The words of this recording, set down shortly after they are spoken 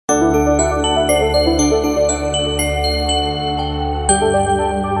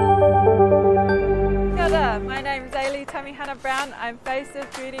Tamihana-Brown. I'm Face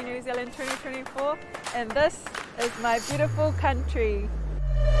of Beauty New Zealand 2024 and this is my beautiful country.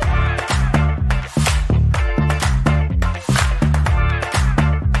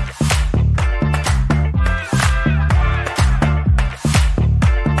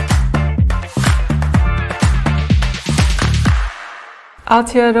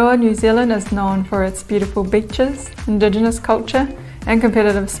 Aotearoa, New Zealand is known for its beautiful beaches, indigenous culture and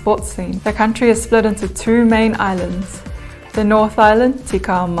competitive sports scene. The country is split into two main islands, the North Island, Te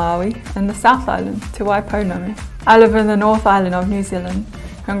Kao Maui, and the South Island, Te Waipounome. I live in the North Island of New Zealand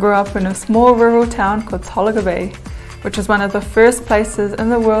and grew up in a small rural town called Tolaga Bay, which is one of the first places in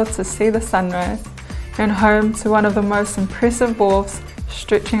the world to see the sunrise and home to one of the most impressive wharves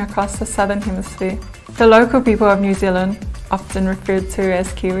stretching across the southern hemisphere. The local people of New Zealand, often referred to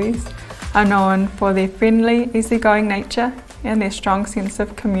as Kiwis, are known for their friendly, easygoing nature and their strong sense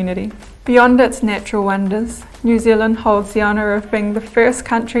of community. Beyond its natural wonders, New Zealand holds the honour of being the first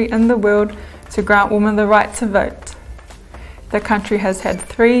country in the world to grant women the right to vote. The country has had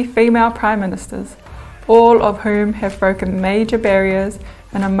 3 female prime ministers, all of whom have broken major barriers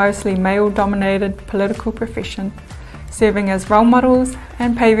in a mostly male-dominated political profession, serving as role models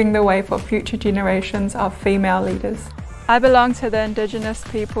and paving the way for future generations of female leaders. I belong to the Indigenous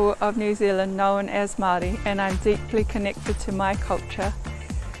people of New Zealand known as Māori, and I'm deeply connected to my culture.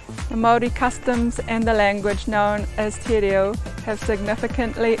 The Māori customs and the language known as Te Reo have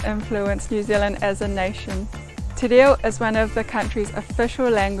significantly influenced New Zealand as a nation. Te Reo is one of the country's official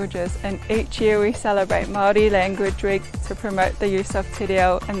languages, and each year we celebrate Māori Language Week to promote the use of Te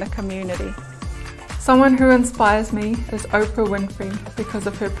Reo in the community. Someone who inspires me is Oprah Winfrey because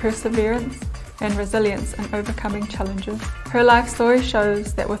of her perseverance and resilience in overcoming challenges. Her life story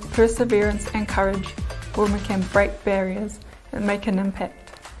shows that with perseverance and courage, women can break barriers and make an impact,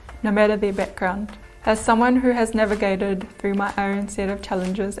 no matter their background. As someone who has navigated through my own set of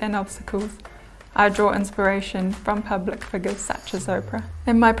challenges and obstacles, I draw inspiration from public figures such as Oprah.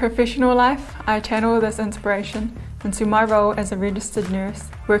 In my professional life, I channel this inspiration into my role as a registered nurse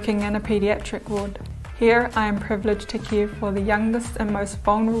working in a paediatric ward. Here I am privileged to care for the youngest and most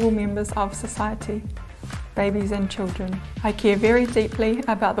vulnerable members of society, babies and children. I care very deeply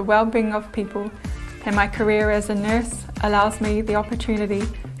about the well-being of people, and my career as a nurse allows me the opportunity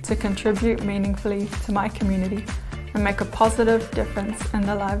to contribute meaningfully to my community and make a positive difference in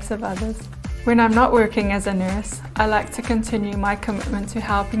the lives of others. When I'm not working as a nurse, I like to continue my commitment to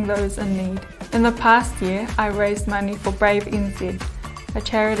helping those in need. In the past year, I raised money for Brave NZ, a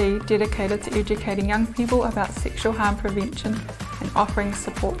charity dedicated to educating young people about sexual harm prevention and offering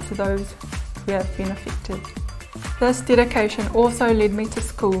support to those who have been affected. This dedication also led me to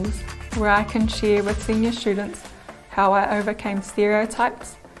schools where I can share with senior students how I overcame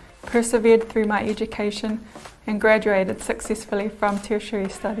stereotypes, persevered through my education and graduated successfully from tertiary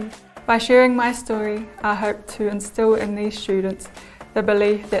studies. By sharing my story, I hope to instill in these students the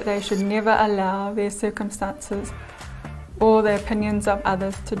belief that they should never allow their circumstances or the opinions of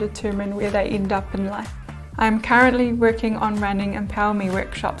others to determine where they end up in life. I am currently working on running Empower Me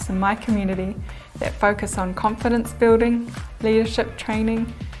workshops in my community that focus on confidence building, leadership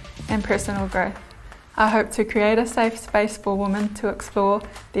training and personal growth. I hope to create a safe space for women to explore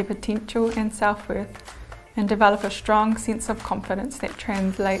their potential and self-worth and develop a strong sense of confidence that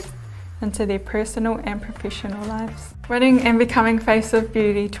translates into their personal and professional lives. Winning and becoming Face of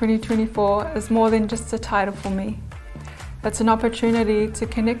Beauty 2024 is more than just a title for me. It's an opportunity to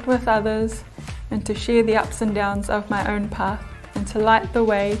connect with others and to share the ups and downs of my own path and to light the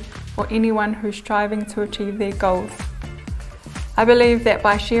way for anyone who's striving to achieve their goals. I believe that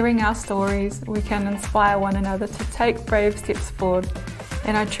by sharing our stories, we can inspire one another to take brave steps forward,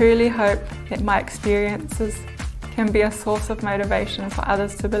 and I truly hope that my experiences can be a source of motivation for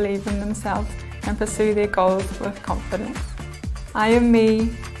others to believe in themselves and pursue their goals with confidence. I am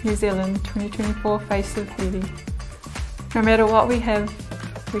me, New Zealand 2024 Face of Beauty. No matter what we have,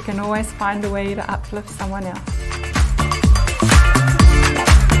 we can always find a way to uplift someone else.